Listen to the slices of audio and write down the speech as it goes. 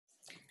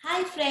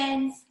Hi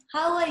friends,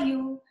 how are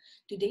you?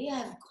 Today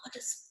I've got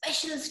a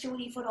special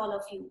story for all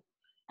of you.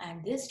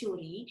 And this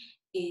story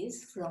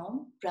is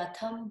from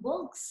Pratham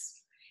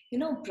Books. You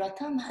know,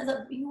 Pratham has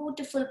a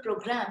beautiful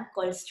program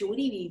called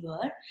Story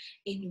Weaver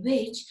in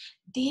which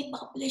they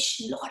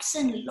publish lots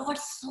and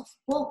lots of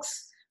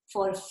books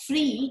for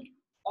free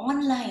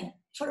online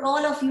for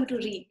all of you to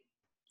read.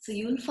 So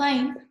you'll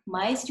find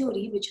my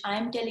story, which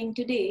I'm telling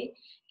today,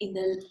 in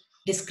the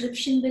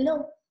description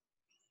below.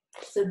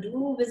 So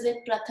do visit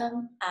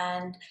Pratham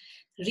and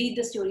read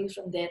the story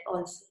from there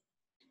also.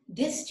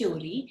 This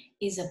story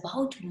is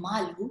about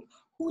Maloo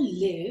who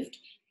lived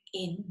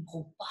in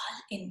Bhopal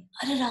in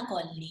Arara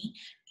colony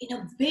in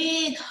a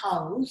big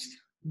house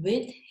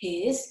with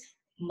his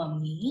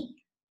mummy,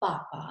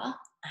 papa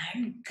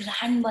and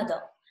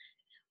grandmother.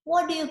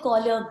 What do you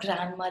call your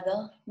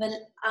grandmother?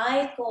 Well,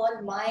 I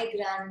call my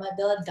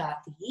grandmother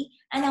Dadi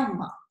and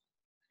Amma.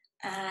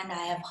 And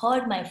I have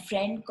heard my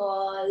friend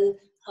call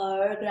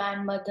her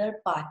grandmother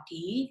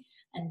Pati,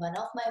 and one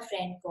of my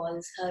friend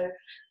calls her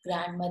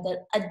grandmother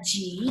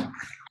Ajji,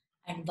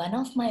 and one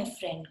of my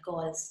friend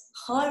calls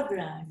her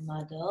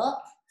grandmother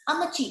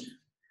Amachi.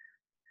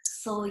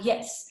 So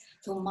yes,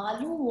 so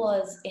Malu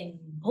was in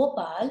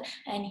Bhopal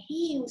and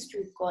he used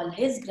to call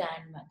his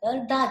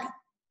grandmother Dadi.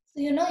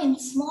 So in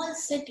small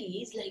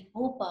cities like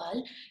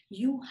Bhopal,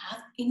 you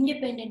have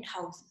independent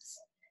houses.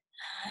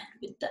 And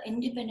with the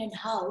independent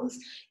house,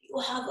 you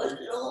have a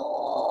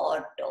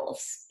lot of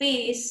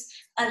space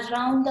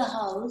around the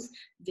house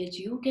which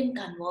you can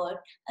convert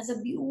as a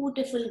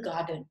beautiful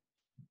garden.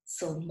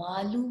 So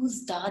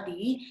Malu's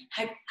Dadi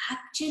had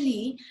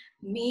actually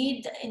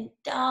made the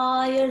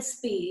entire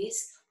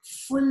space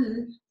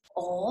full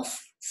of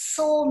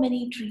so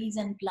many trees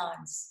and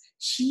plants.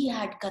 She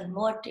had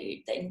converted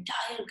the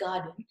entire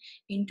garden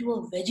into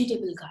a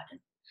vegetable garden.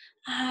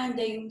 And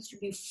there used to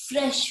be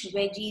fresh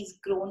veggies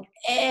grown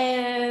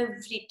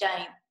every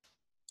time.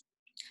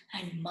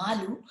 And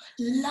Malu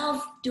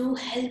loved to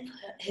help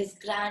his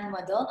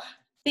grandmother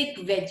pick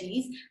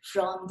veggies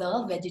from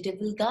the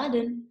vegetable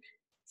garden.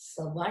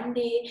 So one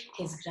day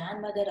his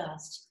grandmother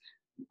asked,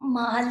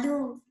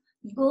 Malu,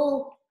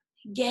 go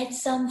get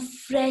some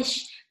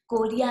fresh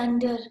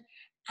coriander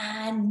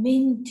and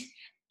mint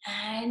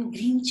and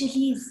green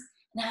chilies.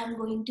 And I'm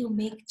going to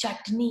make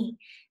chutney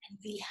and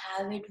we'll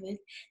have it with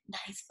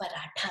nice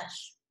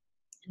parathas.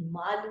 And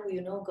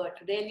Malu, got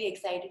really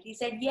excited. He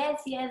said,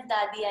 yes, yes,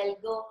 Dadi, I'll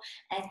go.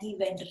 And he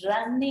went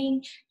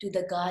running to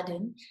the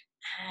garden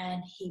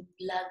and he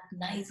plucked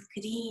nice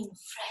green,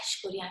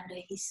 fresh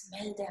coriander. He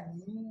smelled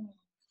them.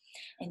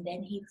 And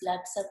then he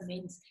plucked some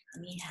mints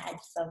and he had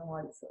some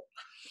also.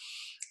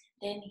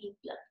 Then he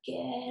plucked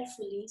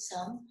carefully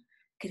some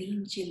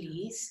green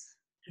chilies,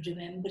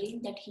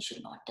 remembering that he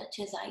should not touch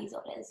his eyes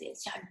or else they'll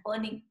start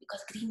burning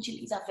because green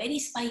chilies are very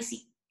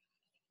spicy.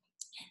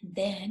 And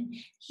then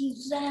he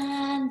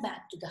ran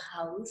back to the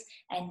house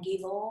and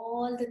gave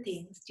all the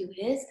things to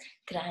his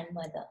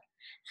grandmother.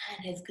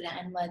 And his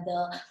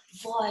grandmother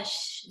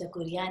washed the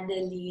coriander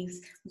leaves,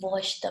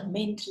 washed the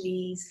mint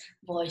leaves,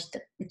 washed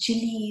the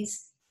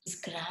chilies. His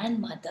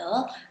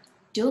grandmother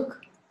took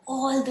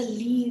all the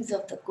leaves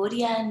of the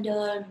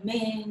coriander,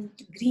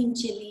 mint, green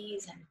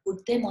chilies and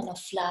put them on a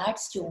flat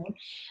stone.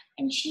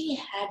 And she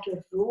had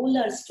a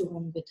roller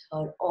stone with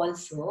her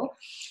also,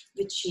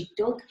 which she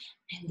took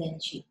and then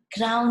she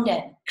ground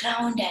and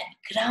ground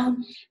and ground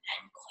and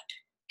got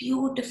a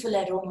beautiful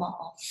aroma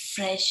of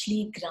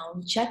freshly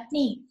ground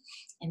chutney.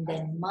 And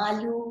then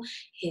Malu,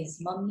 his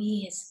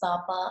mummy, his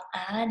papa,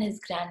 and his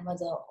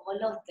grandmother, all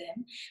of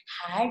them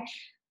had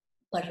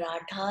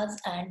parathas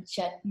and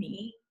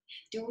chutney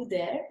to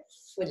their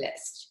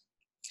fullest.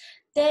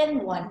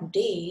 Then one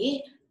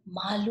day,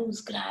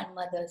 Malu's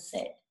grandmother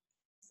said,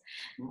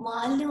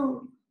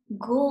 Malu,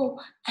 go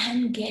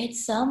and get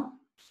some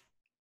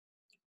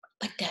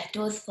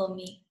potatoes for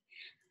me.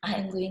 I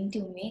am going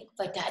to make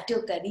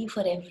potato curry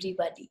for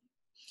everybody.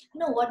 You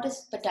know what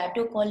is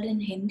potato called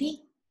in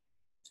Hindi?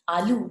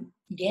 Aaloo.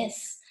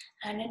 Yes.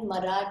 And in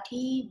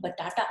Marathi,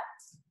 batata.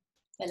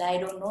 Well, I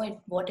don't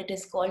know what it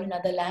is called in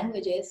other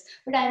languages,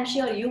 but I'm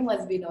sure you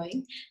must be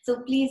knowing.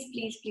 So please,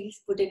 please, please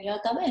put in your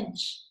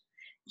comments.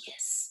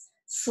 Yes.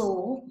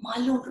 So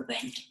Malu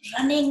went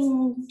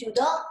running to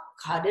the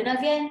garden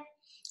again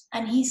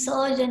and he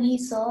searched and he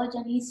searched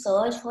and he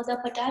searched for the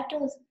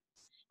potatoes.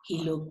 He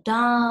looked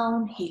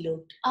down, he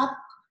looked up,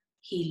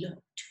 he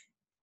looked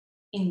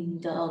in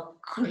the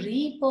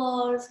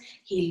creepers,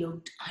 he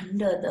looked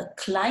under the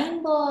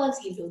climbers,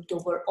 he looked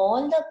over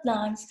all the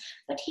plants,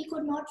 but he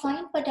could not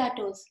find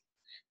potatoes.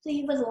 So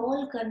he was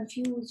all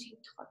confused. He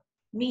thought,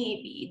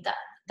 maybe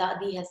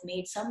Dadi has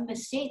made some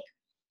mistake.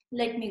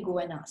 Let me go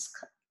and ask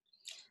her.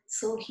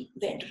 So he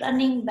went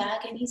running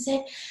back and he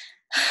said,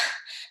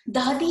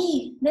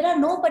 Dadi, there are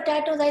no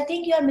potatoes. I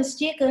think you are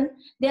mistaken.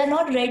 They are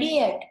not ready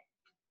yet.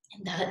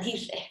 And Dadi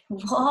said,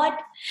 what?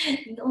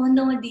 No,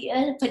 no,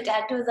 dear,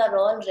 potatoes are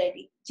all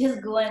ready.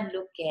 Just go and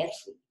look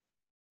carefully.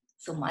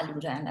 So Malu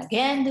ran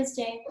again this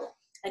time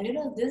And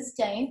this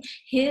time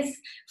his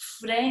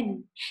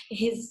friend,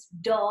 his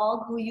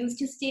dog who used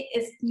to stay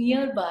is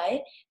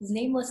nearby, his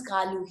name was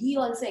Kaloo. He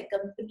also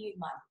accompanied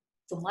Maloo.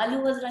 So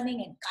Maloo was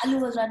running and Kaloo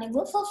was running.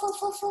 Woof, woof,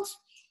 woof, woof, woof.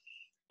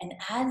 And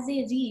as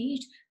they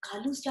reached,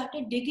 Kaloo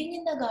started digging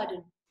in the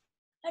garden.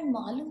 And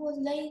Maloo was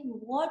like,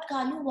 "What,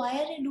 Kaloo? Why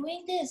are you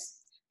doing this?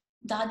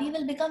 Dadi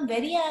will become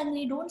very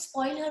angry. Don't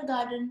spoil her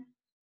garden."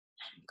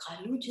 And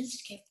Kaloo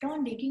just kept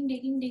on digging,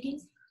 digging, digging.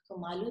 So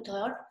Maloo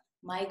thought,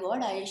 "My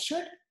God, I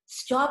should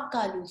stop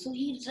Kaloo." So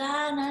he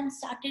ran and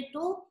started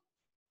to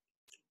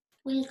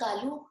pull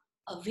Kaloo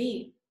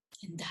away.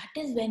 And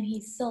that is when he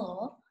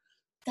saw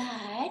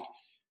that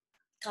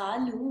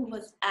Kaloo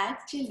was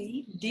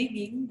actually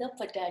digging the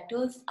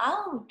potatoes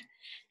out.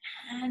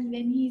 And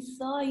when he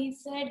saw, he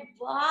said,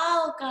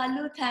 "Wow,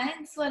 Kaloo,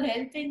 thanks for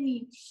helping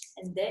me."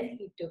 And then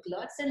he took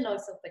lots and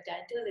lots of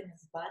potatoes in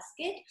his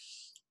basket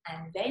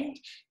and went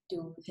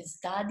to his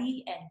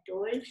daddy and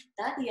told,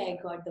 "Daddy, I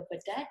got the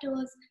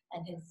potatoes."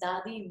 And his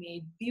daddy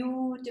made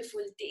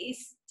beautiful,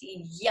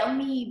 tasty,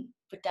 yummy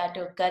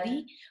potato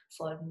curry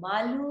for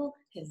Maloo,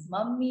 his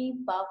mummy,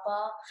 papa,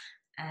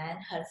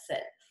 and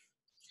herself.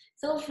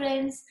 So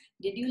friends,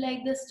 did you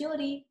like the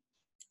story?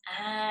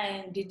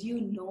 And did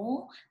you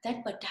know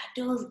that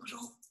potatoes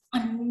grow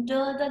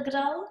under the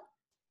ground?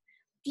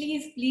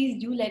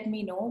 Please do let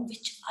me know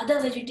which other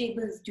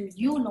vegetables do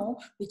you know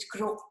which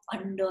grow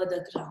under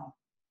the ground.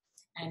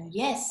 And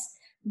yes,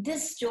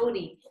 this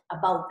story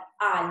about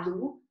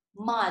Aaloo,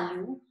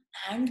 Maloo,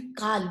 and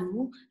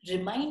Kaloo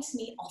reminds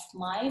me of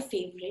my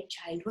favorite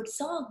childhood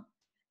song.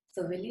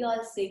 So will you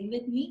all sing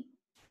with me?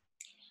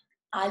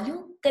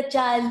 आलू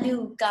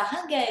कचालू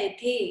कहाँ गए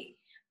थे?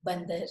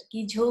 बंदर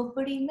की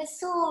झोपड़ी में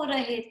सो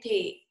रहे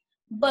थे।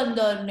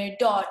 बंदर ने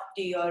डांट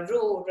दिया,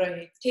 रो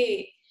रहे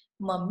थे।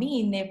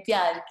 मम्मी ने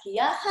प्यार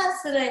किया,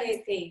 हंस रहे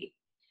थे।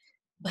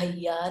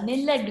 भैया ने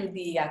लड्डू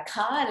दिया,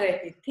 खा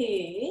रहे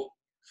थे।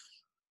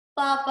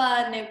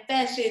 पापा ने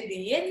पैसे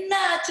दिए,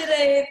 नाच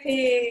रहे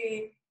थे।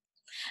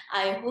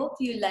 I hope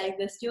you like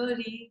the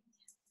story.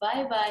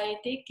 Bye bye.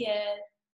 Take care.